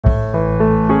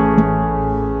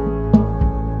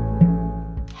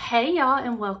Hey y'all,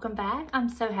 and welcome back. I'm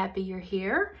so happy you're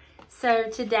here. So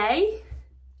today,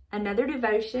 another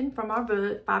devotion from our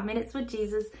book, 5 Minutes with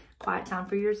Jesus, Quiet Time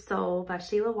for Your Soul by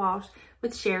Sheila Walsh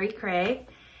with Sherry Craig.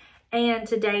 And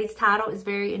today's title is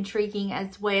very intriguing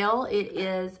as well. It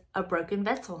is A Broken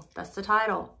Vessel. That's the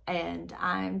title. And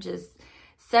I'm just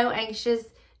so anxious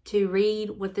to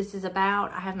read what this is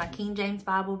about. I have my King James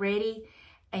Bible ready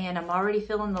and I'm already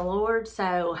feeling the Lord.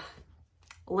 So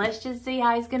let's just see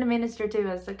how he's going to minister to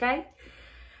us, okay?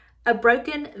 A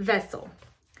broken vessel.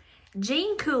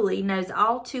 Jean Cooley knows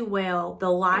all too well the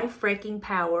life-wrecking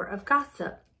power of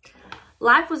gossip.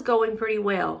 Life was going pretty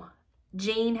well.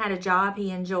 Jean had a job he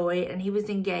enjoyed and he was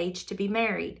engaged to be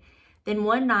married. Then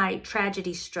one night,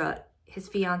 tragedy struck. His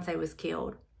fiancée was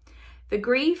killed. The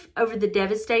grief over the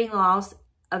devastating loss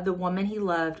of the woman he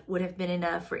loved would have been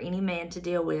enough for any man to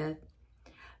deal with.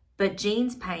 But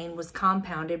Jean's pain was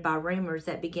compounded by rumors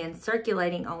that began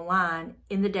circulating online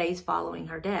in the days following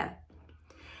her death.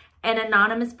 An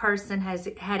anonymous person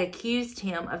had accused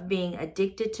him of being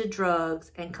addicted to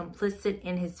drugs and complicit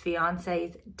in his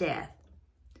fiancée's death.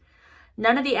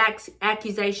 None of the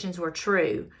accusations were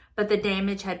true, but the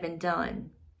damage had been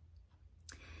done.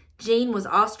 Jean was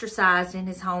ostracized in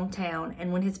his hometown,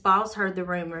 and when his boss heard the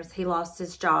rumors, he lost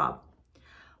his job.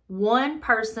 One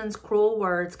person's cruel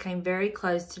words came very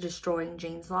close to destroying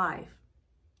Jean's life.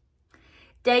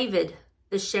 David,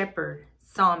 the shepherd,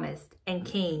 psalmist, and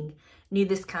king, knew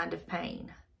this kind of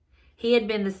pain. He had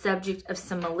been the subject of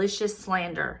some malicious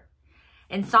slander.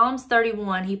 In Psalms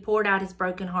 31, he poured out his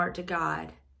broken heart to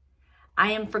God.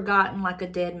 I am forgotten like a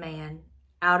dead man,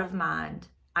 out of mind.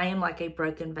 I am like a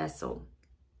broken vessel.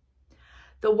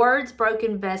 The words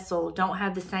broken vessel don't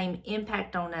have the same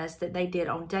impact on us that they did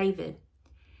on David.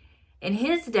 In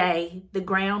his day, the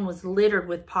ground was littered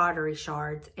with pottery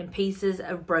shards and pieces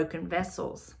of broken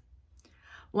vessels.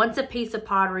 Once a piece of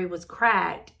pottery was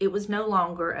cracked, it was no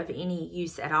longer of any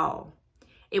use at all.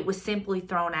 It was simply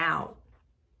thrown out.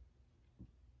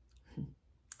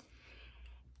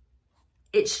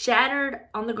 It shattered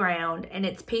on the ground and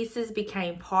its pieces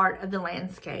became part of the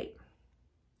landscape.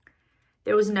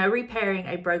 There was no repairing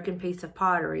a broken piece of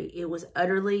pottery. It was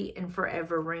utterly and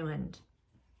forever ruined.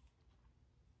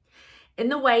 In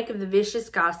the wake of the vicious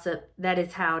gossip, that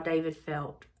is how David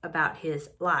felt about his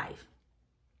life.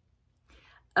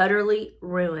 Utterly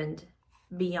ruined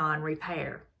beyond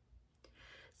repair.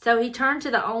 So he turned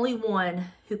to the only one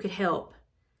who could help.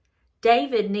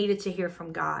 David needed to hear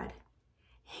from God.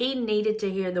 He needed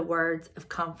to hear the words of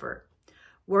comfort,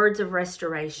 words of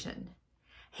restoration.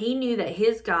 He knew that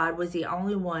his God was the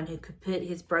only one who could put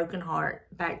his broken heart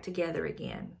back together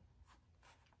again.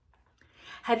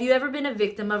 Have you ever been a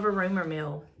victim of the rumor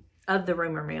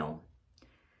mill?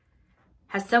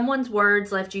 Has someone's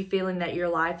words left you feeling that your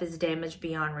life is damaged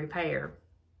beyond repair?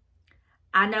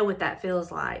 I know what that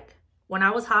feels like. When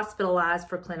I was hospitalized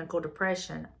for clinical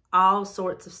depression, all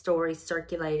sorts of stories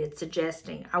circulated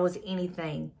suggesting I was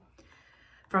anything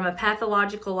from a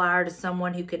pathological liar to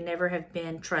someone who could never have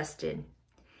been trusted.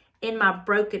 In my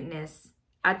brokenness,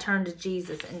 I turned to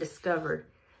Jesus and discovered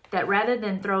that rather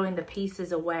than throwing the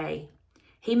pieces away,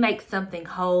 he makes something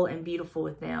whole and beautiful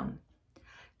with them.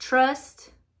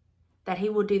 Trust that he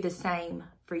will do the same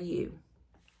for you.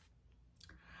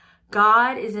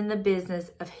 God is in the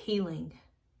business of healing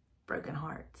broken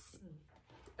hearts.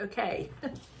 Okay,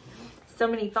 so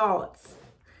many thoughts.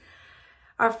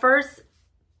 Our first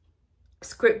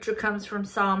scripture comes from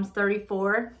Psalms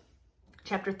 34,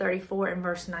 chapter 34 and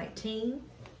verse 19.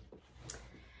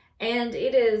 And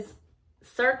it is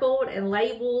circled and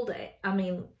labeled,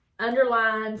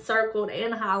 underlined, circled,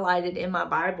 and highlighted in my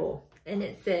Bible. And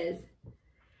it says,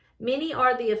 many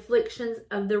are the afflictions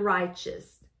of the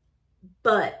righteous,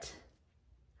 but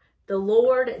the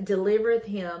Lord delivereth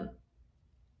him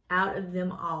out of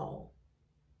them all.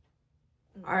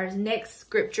 Our next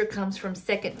scripture comes from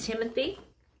 2 Timothy.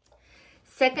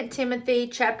 2 Timothy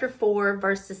chapter 4,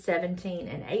 verses 17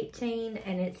 and 18.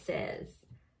 And it says,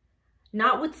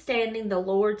 Notwithstanding the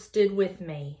Lord stood with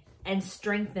me and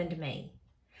strengthened me,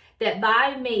 that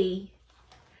by me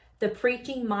the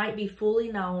preaching might be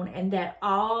fully known, and that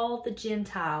all the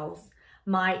Gentiles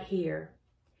might hear,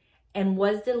 and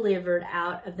was delivered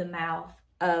out of the mouth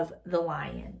of the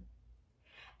lion.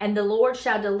 And the Lord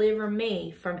shall deliver me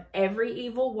from every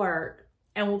evil work,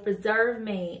 and will preserve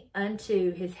me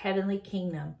unto his heavenly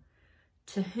kingdom,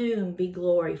 to whom be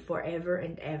glory forever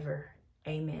and ever.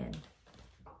 Amen.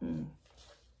 Then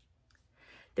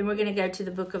we're going to go to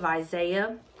the book of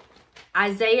Isaiah.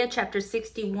 Isaiah chapter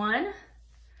 61,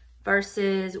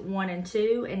 verses 1 and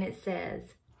 2, and it says,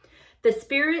 The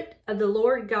Spirit of the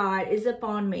Lord God is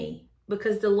upon me,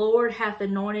 because the Lord hath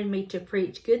anointed me to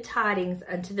preach good tidings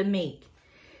unto the meek.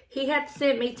 He hath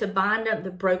sent me to bind up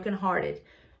the brokenhearted,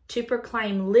 to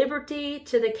proclaim liberty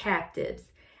to the captives,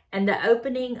 and the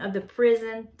opening of the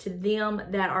prison to them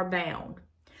that are bound,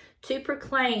 to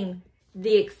proclaim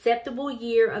the acceptable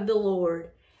year of the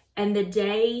Lord, and the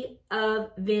day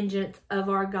of vengeance of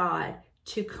our God,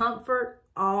 to comfort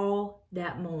all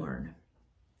that mourn.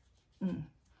 Then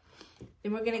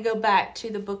we're going to go back to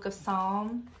the book of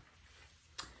Psalm,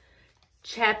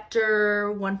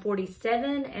 chapter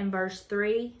 147 and verse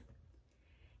 3.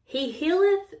 He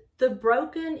healeth the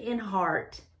broken in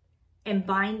heart, and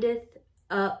bindeth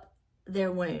up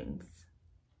their wounds.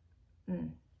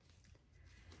 Then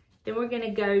we're going to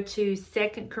go to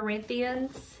 2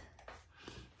 Corinthians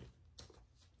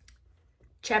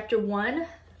chapter 1,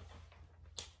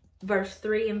 verse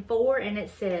 3 and 4, and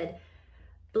it said,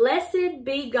 Blessed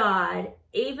be God,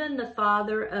 even the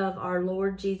Father of our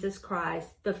Lord Jesus Christ,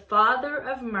 the Father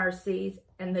of mercies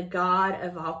and the God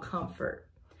of all comfort,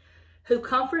 who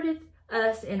comforteth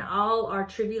us in all our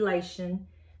tribulation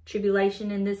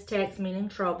in this text meaning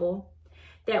trouble,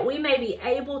 that we may be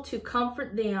able to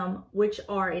comfort them which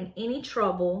are in any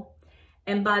trouble,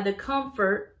 and by the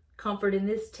comfort in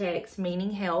this text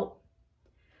meaning help,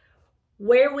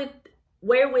 wherewith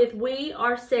we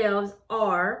ourselves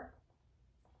are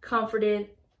comforted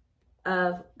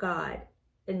of God.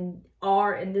 And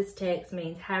are in this text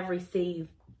means have received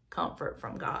comfort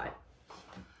from God.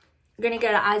 We're going to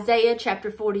go to Isaiah chapter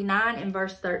 49 and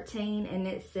verse 13, and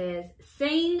it says,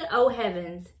 Sing, O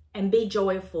heavens, and be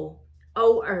joyful,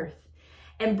 O earth,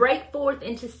 and break forth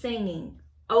into singing,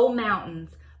 O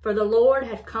mountains, for the Lord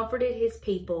hath comforted his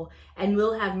people, and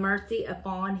will have mercy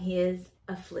upon his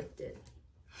afflicted.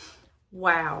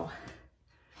 Wow.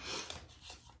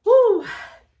 Woo!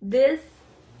 This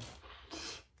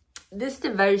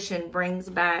devotion brings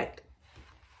back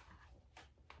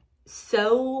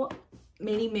so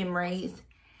many memories,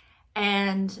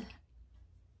 and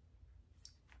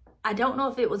I don't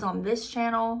know if it was on this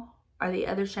channel or the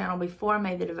other channel before I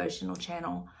made the devotional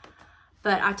channel,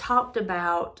 but I talked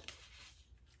about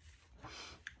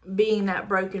being that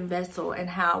broken vessel and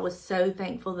how I was so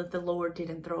thankful that the Lord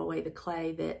didn't throw away the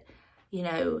clay, that, you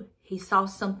know, he saw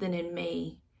something in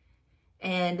me.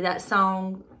 And that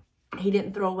song, He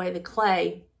Didn't Throw Away the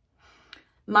Clay,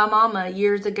 my mama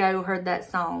years ago heard that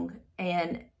song,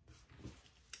 and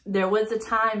there was a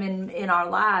time in our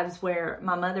lives where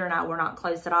my mother and I were not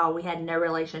close at all. We had no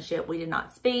relationship. We did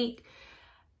not speak.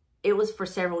 It was for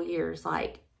several years.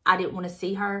 Like, I didn't want to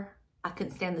see her. I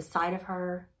couldn't stand the sight of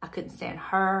her. I couldn't stand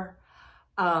her.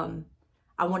 I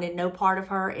wanted no part of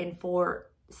her. And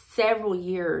for several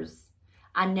years,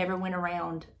 I never went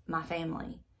around my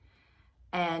family.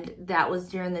 And that was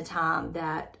during the time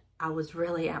that I was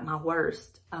really at my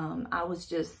worst. I was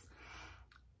just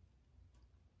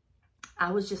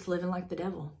living like the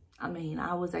devil. I mean,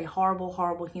 I was a horrible,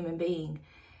 horrible human being.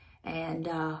 And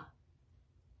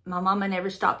my mama never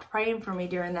stopped praying for me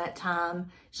during that time.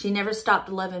 She never stopped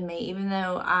loving me, even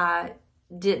though I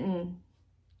didn't.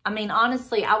 I mean,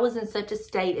 honestly, I was in such a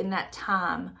state in that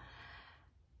time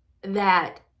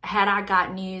that had I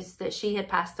got news that she had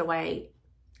passed away,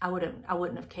 I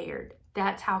wouldn't have cared.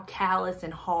 That's how callous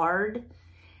and hard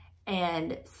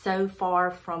and so far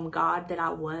from God that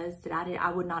I was, that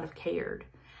I would not have cared.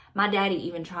 My daddy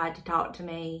even tried to talk to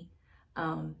me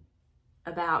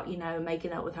about, you know,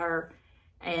 making up with her,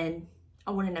 and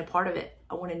I wanted no part of it.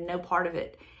 I wanted no part of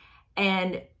it.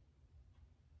 And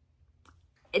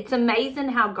it's amazing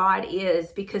how God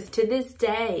is, because to this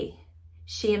day,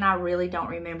 she and I really don't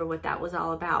remember what that was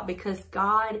all about, because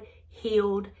God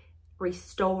healed,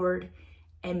 restored,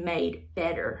 and made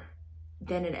better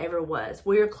than it ever was.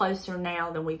 We're closer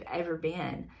now than we've ever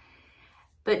been.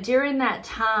 But during that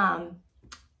time,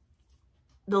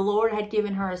 the Lord had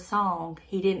given her a song,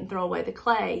 He Didn't Throw Away the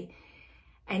Clay.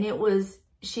 And it was,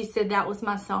 she said, that was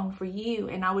my song for you.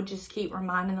 And I would just keep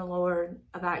reminding the Lord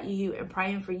about you and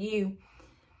praying for you.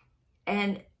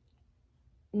 And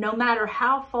no matter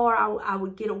how far I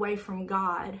would get away from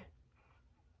God,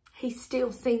 He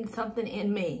still seen something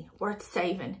in me worth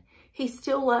saving. He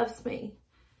still loves me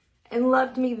and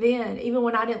loved me then, even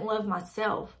when I didn't love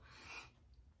myself.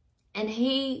 And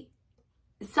He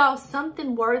saw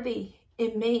something worthy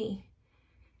in me.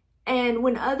 And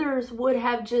when others would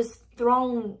have just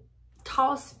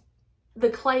tossed the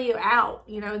clay out,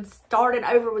 you know, and started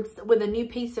over with a new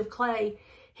piece of clay,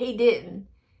 He didn't.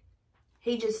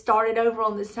 He just started over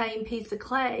on the same piece of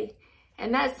clay.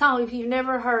 And that song, if you've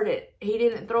never heard it, He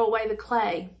Didn't Throw Away the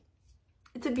Clay,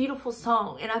 it's a beautiful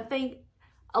song. And I think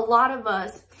a lot of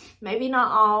us, maybe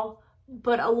not all,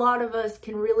 But a lot of us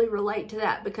can really relate to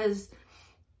that because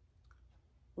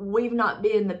we've not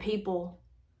been the people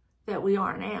that we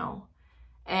are now.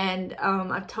 And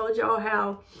I've told y'all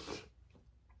how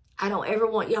I don't ever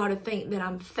want y'all to think that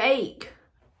I'm fake.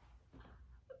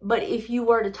 But if you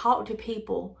were to talk to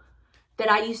people that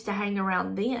I used to hang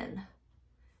around then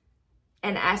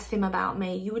and ask them about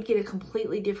me, you would get a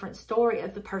completely different story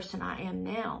of the person I am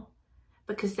now,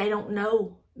 because they don't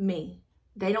know me.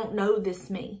 They don't know this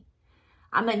me.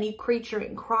 I'm a new creature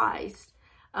in Christ.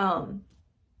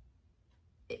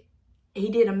 He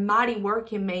did a mighty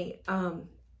work in me.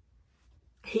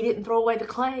 He didn't throw away the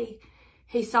clay.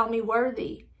 He saw me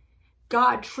worthy.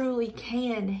 God truly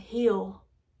can heal.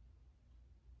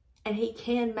 And he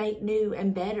can make new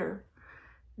and better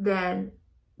than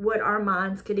what our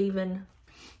minds could even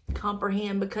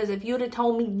comprehend. Because if you would have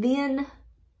told me then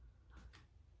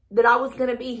that I was going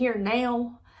to be here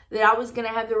now, that I was going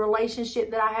to have the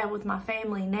relationship that I have with my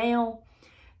family now,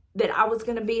 that I was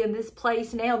going to be in this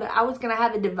place now, that I was going to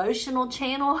have a devotional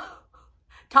channel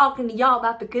talking to y'all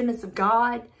about the goodness of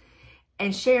God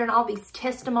and sharing all these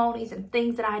testimonies and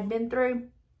things that I had been through,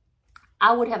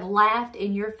 I would have laughed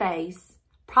in your face,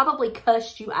 probably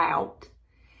cussed you out,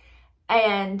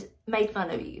 and made fun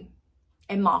of you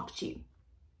and mocked you.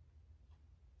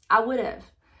 I would have.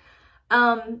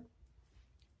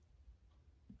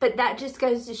 But that just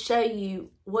goes to show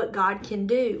you what God can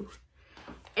do.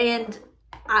 And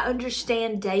I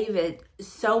understand David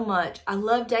so much. I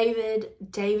love David.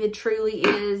 David truly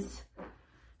is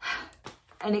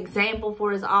an example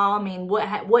for us all. I mean,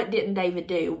 what didn't David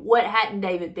do? What hadn't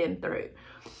David been through?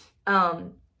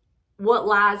 What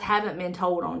lies haven't been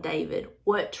told on David?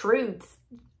 What truths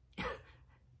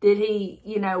did he,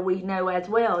 we know as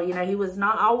well. He was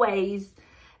not always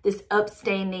this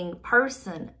upstanding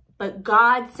person, but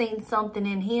God seen something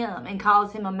in him and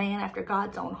calls him a man after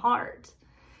God's own heart.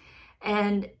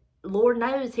 And Lord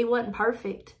knows he wasn't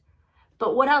perfect.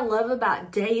 But what I love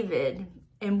about David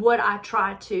and what I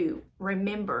try to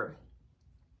remember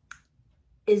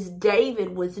is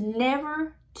David was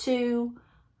never too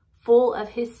full of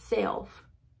himself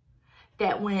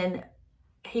that when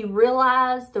he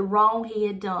realized the wrong he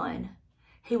had done,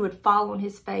 he would fall on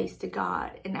his face to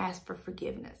God and ask for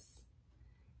forgiveness.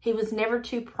 He was never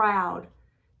too proud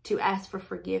to ask for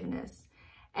forgiveness.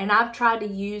 And I've tried to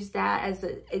use that as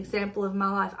an example of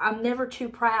my life. I'm never too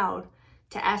proud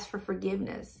to ask for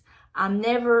forgiveness. I'm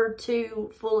never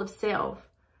too full of self.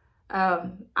 I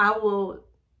will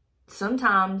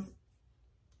sometimes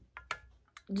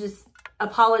just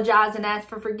apologize and ask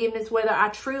for forgiveness, whether I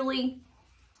truly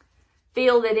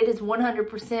feel that it is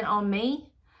 100% on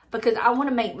me, because I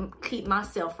want to keep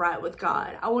myself right with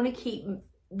God. I want to keep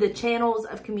the channels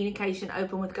of communication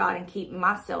open with God and keep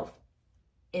myself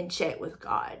in check with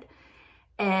God.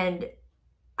 And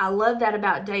I love that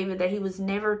about David, that he was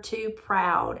never too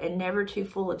proud and never too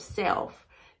full of self,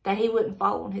 that he wouldn't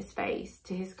fall on his face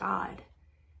to his God,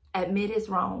 admit his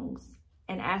wrongs,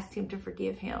 and ask him to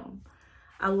forgive him.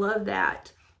 I love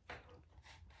that.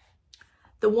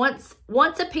 The once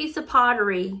a piece of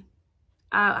pottery,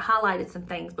 I highlighted some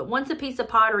things, but once a piece of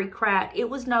pottery cracked, it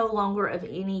was no longer of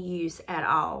any use at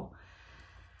all.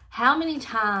 How many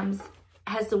times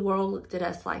has the world looked at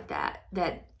us like that?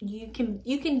 That you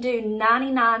can do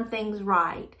 99 things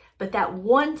right, but that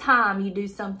one time you do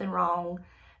something wrong,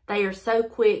 they are so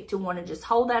quick to want to just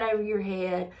hold that over your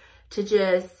head, to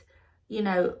just,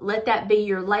 let that be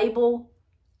your label,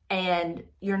 and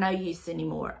you're no use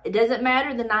anymore. It doesn't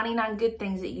matter the 99 good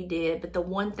things that you did, but the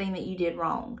one thing that you did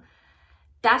wrong.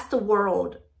 That's the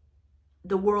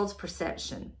world's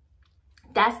perception.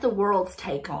 That's the world's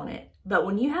take on it. But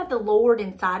when you have the Lord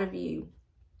inside of you,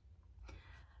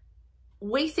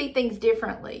 we see things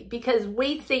differently because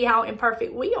we see how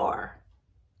imperfect we are.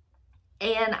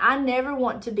 And I never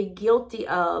want to be guilty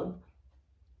of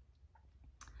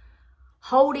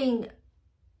holding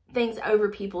things over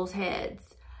people's heads.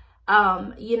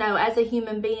 As a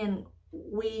human being,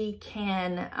 we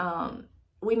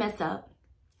mess up.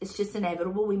 It's just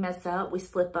inevitable. We mess up. We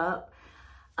slip up.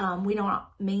 We don't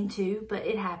mean to, but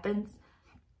it happens.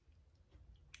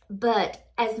 But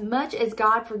as much as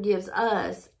God forgives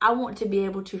us, I want to be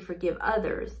able to forgive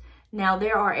others. Now,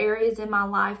 there are areas in my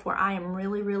life where I am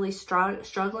really, really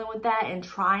struggling with that and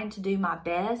trying to do my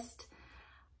best.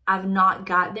 I've not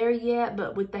got there yet,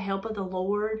 but with the help of the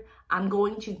Lord, I'm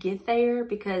going to get there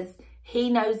because He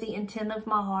knows the intent of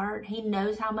my heart. He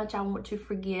knows how much I want to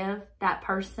forgive that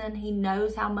person. He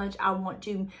knows how much I want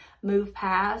to move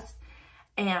past.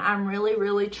 And I'm really,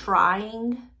 really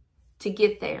trying to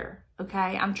get there,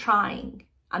 okay? I'm trying.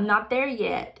 I'm not there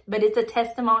yet, but it's a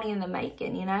testimony in the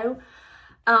making,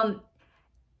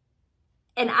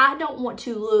 And I don't want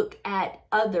to look at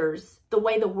others the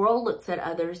way the world looks at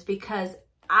others, because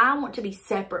I want to be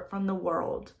separate from the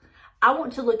world. I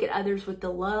want to look at others with the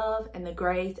love and the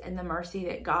grace and the mercy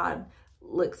that God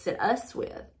looks at us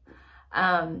with.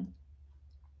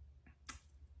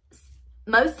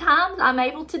 Most times I'm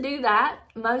able to do that,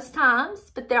 most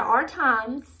times, but there are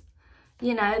times,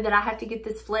 you know, that I have to get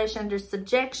this flesh under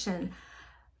subjection.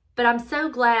 But I'm so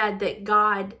glad that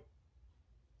God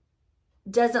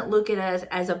doesn't look at us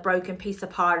as a broken piece of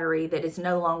pottery that is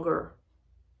no longer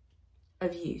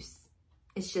of use.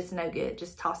 It's just no good.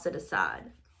 Just toss it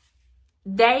aside.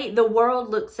 The world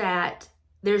looks at,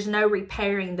 there's no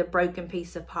repairing the broken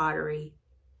piece of pottery,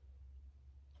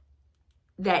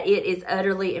 that it is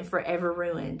utterly and forever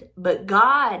ruined. But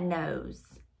God knows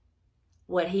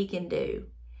what he can do.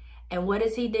 And what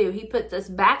does he do? He puts us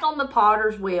back on the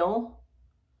potter's wheel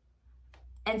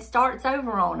and starts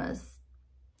over on us,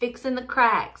 fixing the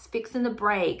cracks, fixing the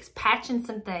breaks, patching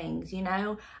some things, you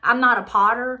know. I'm not a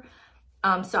potter,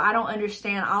 so I don't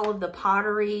understand all of the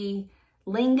pottery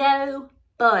lingo,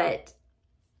 but,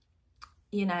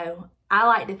 you know, I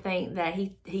like to think that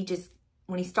he just,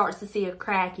 when he starts to see a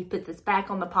crack, he puts us back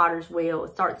on the potter's wheel,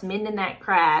 starts mending that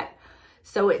crack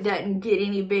so it doesn't get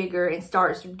any bigger, and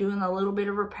starts doing a little bit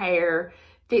of repair,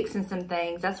 fixing some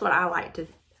things. That's what I like to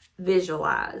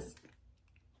visualize.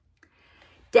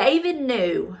 David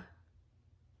knew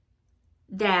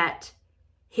that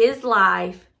his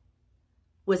life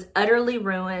was utterly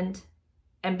ruined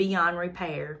and beyond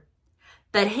repair.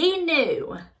 But he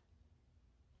knew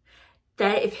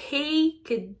that if he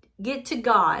could get to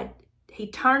God, he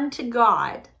turned to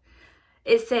God.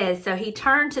 It says, so he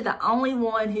turned to the only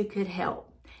one who could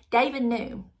help. David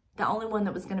knew the only one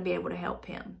that was going to be able to help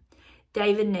him.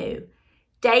 David knew.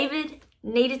 David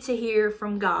needed to hear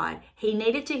from God. He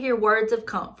needed to hear words of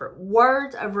comfort,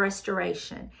 words of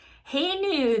restoration. He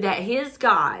knew that his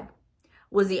God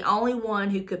was the only one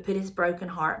who could put his broken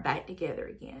heart back together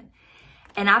again.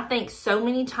 And I think so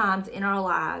many times in our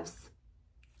lives,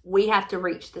 we have to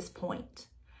reach this point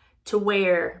to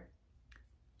where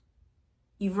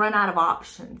you've run out of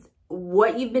options.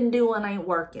 What you've been doing ain't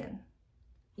working.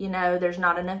 You know, there's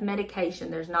not enough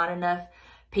medication. There's not enough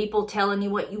people telling you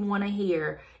what you want to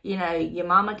hear. You know, your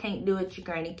mama can't do it. Your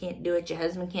granny can't do it. Your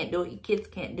husband can't do it. Your kids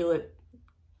can't do it.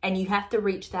 And you have to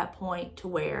reach that point to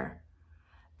where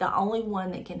the only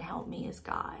one that can help me is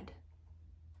God.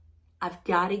 I've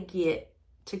got to get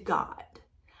to God.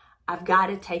 I've got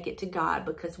to take it to God,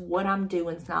 because what I'm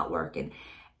doing is not working.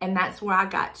 And that's where I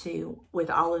got to with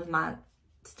all of my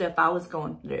stuff I was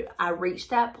going through. I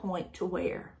reached that point to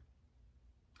where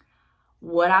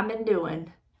what I've been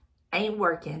doing ain't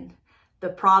working. The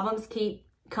problems keep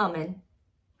coming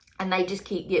and they just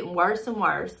keep getting worse and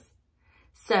worse.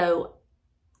 So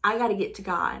I got to get to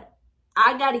God.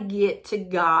 I got to get to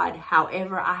God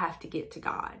however I have to get to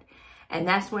God. And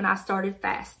that's when I started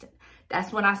fasting.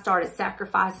 That's when I started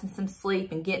sacrificing some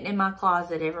sleep and getting in my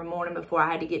closet every morning before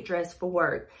I had to get dressed for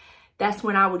work. That's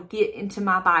when I would get into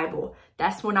my Bible.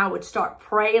 That's when I would start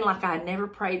praying like I had never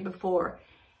prayed before,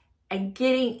 and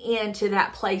getting into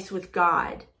that place with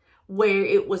God where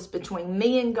it was between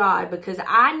me and God, because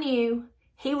I knew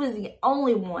he was the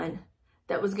only one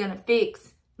that was going to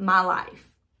fix my life.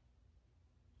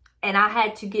 And I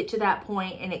had to get to that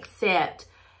point and accept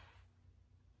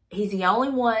he's the only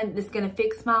one that's going to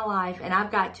fix my life, and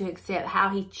I've got to accept how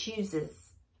he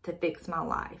chooses to fix my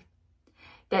life.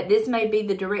 That this may be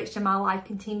the direction my life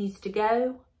continues to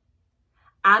go.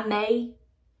 I may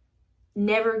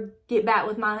never get back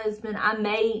with my husband. I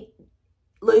may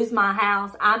lose my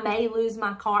house. I may lose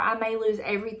my car. I may lose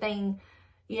everything,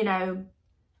 you know,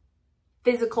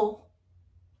 physical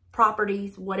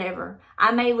properties, whatever.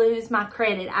 I may lose my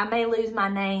credit. I may lose my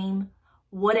name,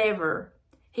 whatever.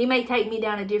 He may take me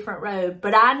down a different road,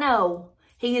 but I know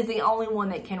he is the only one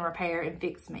that can repair and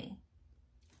fix me.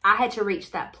 I had to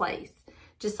reach that place.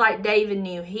 Just like David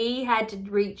knew, he had to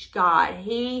reach God.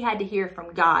 He had to hear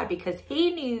from God, because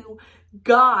he knew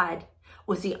God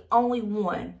was the only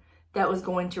one that was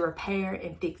going to repair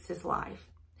and fix his life.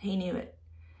 He knew it.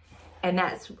 And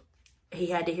he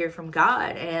had to hear from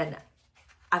God. And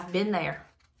I've been there.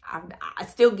 I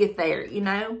still get there, you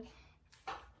know.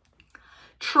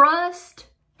 Trust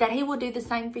that he will do the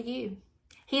same for you.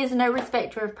 He is no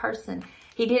respecter of person.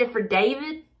 He did it for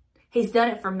David. He's done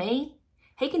it for me.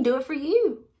 He can do it for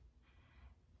you.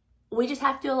 We just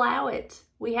have to allow it.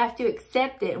 We have to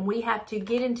accept it, and we have to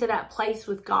get into that place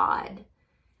with God.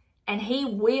 And he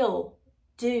will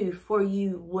do for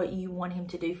you what you want him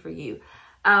to do for you.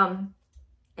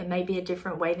 It may be a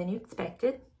different way than you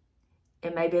expected.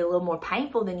 It may be a little more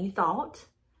painful than you thought.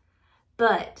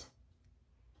 But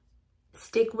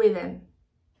Stick with him.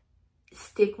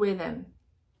 Stick with him.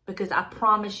 Because I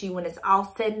promise you, when it's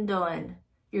all said and done,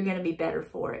 you're going to be better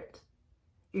for it.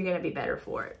 You're going to be better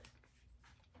for it.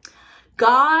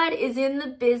 God is in the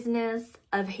business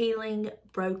of healing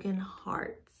broken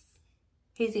hearts.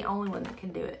 He's the only one that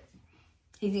can do it.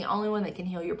 He's the only one that can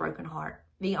heal your broken heart.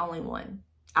 The only one.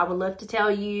 I would love to tell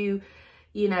you,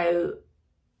 you know,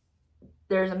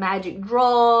 there's a magic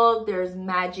drug, there's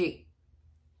magic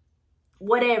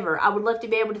whatever. I would love to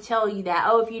be able to tell you that,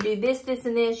 oh, if you do this, this,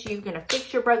 and this, you're going to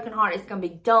fix your broken heart. It's going to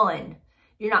be done.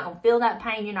 You're not going to feel that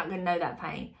pain. You're not going to know that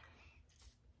pain.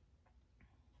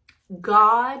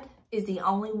 God is the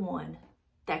only one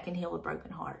that can heal a broken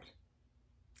heart.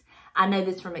 I know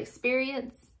this from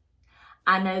experience.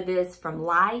 I know this from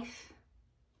life.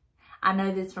 I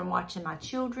know this from watching my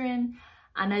children.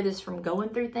 I know this from going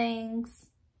through things.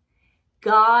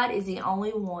 God is the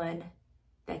only one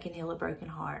that can heal a broken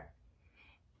heart.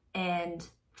 And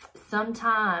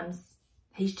sometimes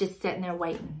he's just sitting there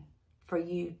waiting for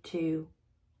you to,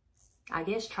 I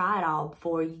guess, try it all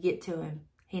before you get to him.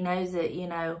 He knows that, you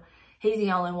know, he's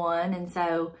the only one. And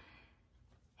so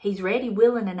he's ready,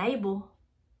 willing, and able.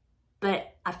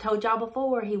 But I've told y'all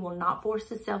before, he will not force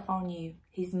himself on you.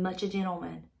 He's much a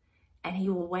gentleman. And he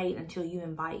will wait until you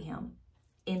invite him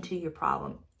into your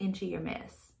problem, into your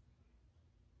mess.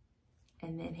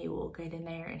 And then he will get in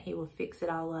there and he will fix it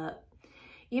all up.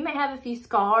 You may have a few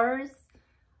scars.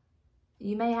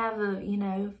 You may have a, you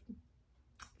know,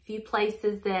 few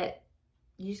places that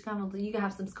you're gonna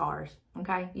have some scars,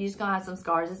 okay? You're just gonna have some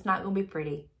scars. It's not gonna be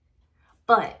pretty.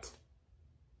 But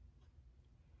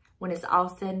when it's all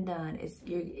said and done,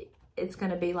 it's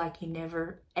gonna be like you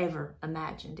never, ever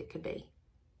imagined it could be.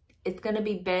 It's gonna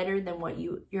be better than what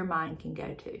your mind can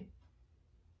go to.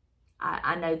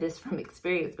 I know this from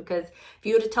experience, because if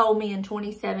you would have told me in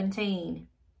 2017,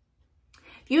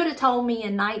 if you would have told me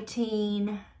in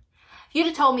 2010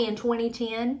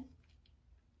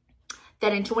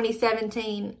 that in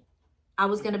 2017 I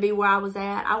was going to be where I was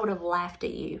at, I would have laughed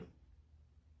at you.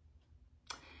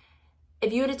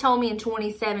 If you would have told me in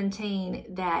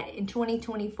 2017 that in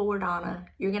 2024, Donna,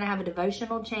 you're going to have a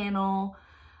devotional channel,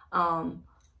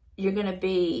 you're going to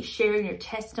be sharing your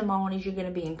testimonies, you're going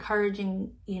to be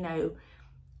encouraging, you know,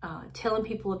 telling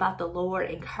people about the Lord,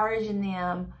 encouraging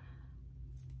them,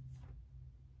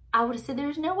 I would have said,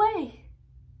 there's no way.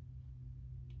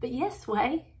 But yes,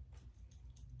 way.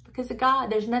 Because of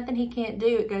God, there's nothing he can't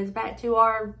do. It goes back to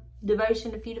our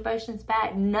devotion, a few devotions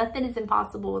back. Nothing is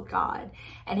impossible with God.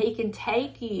 And he can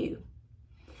take you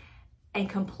and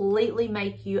completely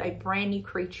make you a brand new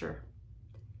creature.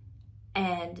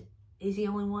 And he's the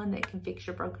only one that can fix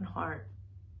your broken heart.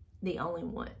 The only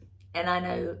one. And I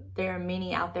know there are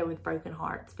many out there with broken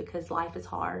hearts because life is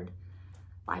hard.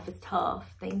 Life is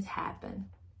tough. Things happen.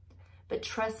 But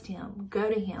trust him.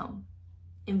 Go to him.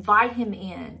 Invite him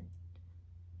in.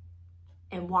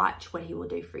 And watch what he will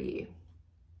do for you.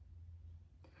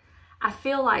 I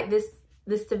feel like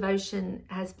this devotion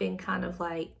has been kind of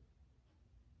like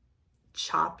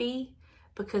choppy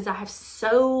because I have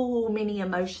so many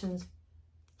emotions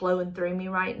flowing through me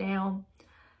right now.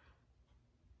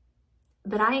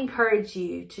 But I encourage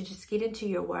you to just get into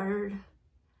your word.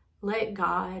 Let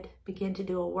God begin to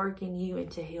do a work in you and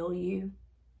to heal you.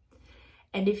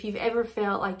 And if you've ever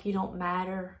felt like you don't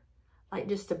matter, like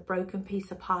just a broken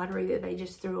piece of pottery that they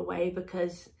just threw away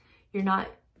because you're not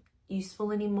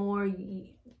useful anymore,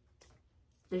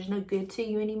 there's no good to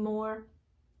you anymore,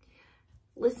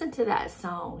 listen to that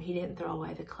song, He Didn't Throw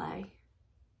Away the Clay.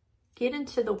 Get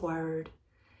into the word.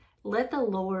 Let the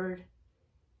Lord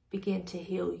begin to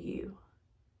heal you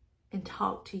and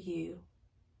talk to you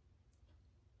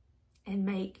and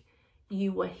make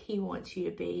you what he wants you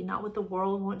to be, not what the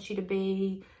world wants you to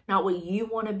be, not what you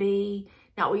want to be,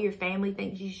 not what your family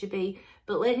thinks you should be,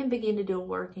 but let him begin to do a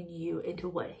work in you into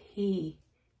what he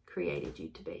created you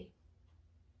to be.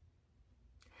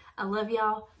 I love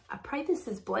y'all. I pray this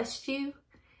has blessed you,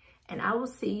 and I will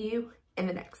see you in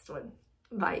the next one.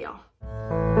 Bye,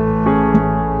 y'all.